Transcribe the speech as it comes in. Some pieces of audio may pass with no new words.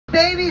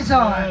Babies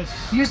are.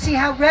 Yes. You see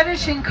how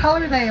reddish in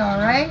color they are,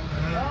 right?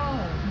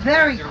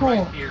 Very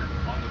cool.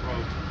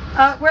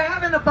 We're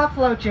having a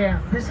buffalo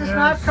jam. This is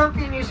not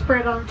something you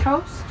spread on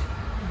toast.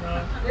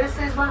 No. This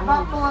is when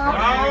buffalo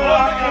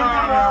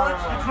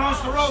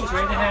Across the road.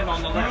 Straight ahead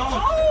on the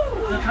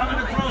left. They're coming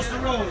across the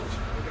road.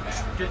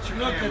 Get your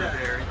Look camera at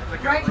that. there.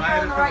 right here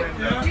on the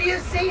right. Do you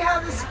see how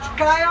this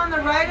guy on the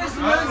right is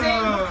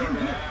losing?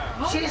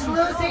 She's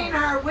losing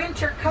her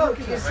winter coat.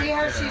 Do you see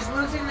how she's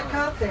losing the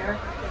coat there?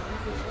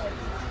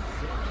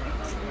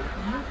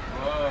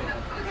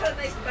 Look at a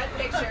nice bed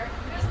picture.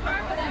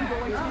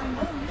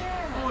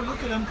 Oh,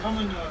 look at them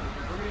coming.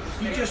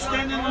 He's just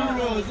standing on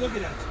the road. Look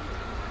at that.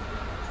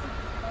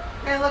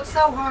 They look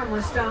so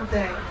harmless, don't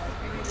they?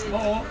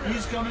 Oh,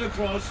 he's coming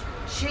across.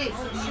 She.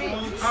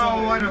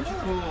 Oh, what a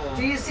fool.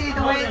 Do you see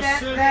the way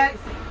that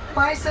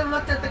Bison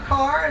looked at the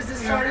car as it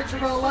started to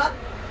roll up?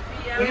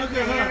 Look at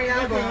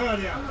her. Look at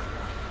her, yeah.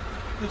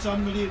 It's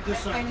unbelievable. This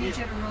side. I need you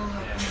to roll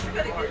up.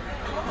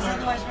 Because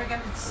otherwise we're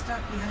going to get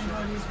stuck behind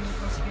all these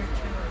vehicles here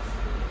too.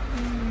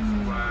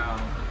 Wow.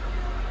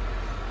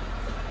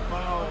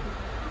 Wow.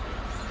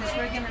 Because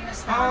we're going to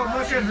miss that. Oh,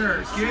 look at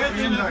her. Get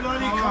in the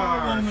bloody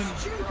car, woman.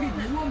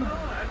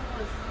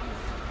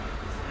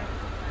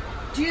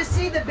 Do you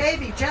see the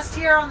baby? Just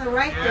here on the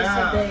right there's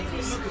the baby.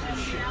 Look at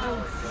this shit.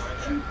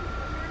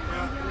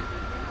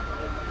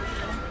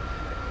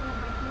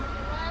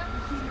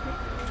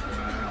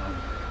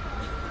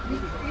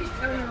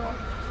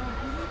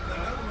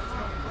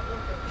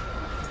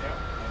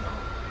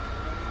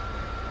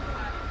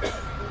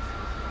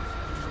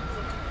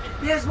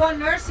 There's one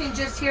nursing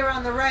just here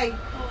on the right.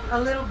 A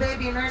little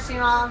baby nursing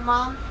on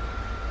mom.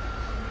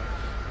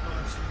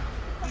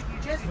 You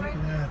just Look right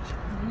at that.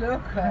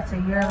 Look at That's a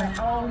yearling.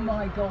 Oh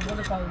my God,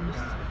 what a bonus.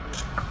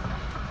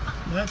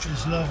 That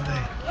is lovely.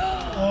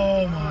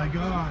 Oh my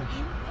gosh.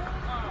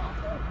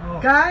 Oh.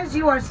 Guys,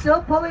 you are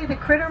still pulling the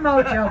critter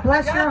mojo.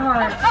 Bless your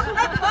hearts.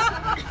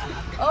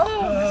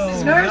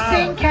 Oh,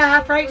 Nursing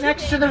calf right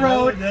next to the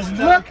road.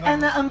 Look,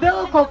 and the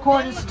umbilical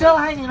cord is still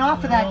hanging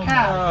off of that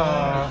calf.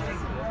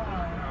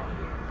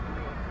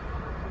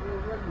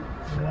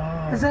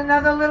 Wow. There's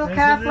another little There's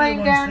calf the little laying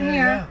ones down there,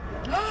 here.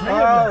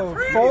 yeah. Oh,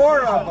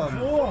 4 of them.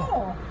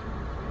 Four.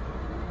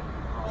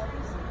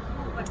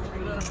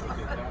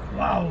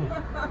 Wow.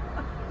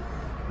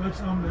 That's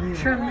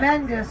unbelievable.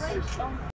 Tremendous.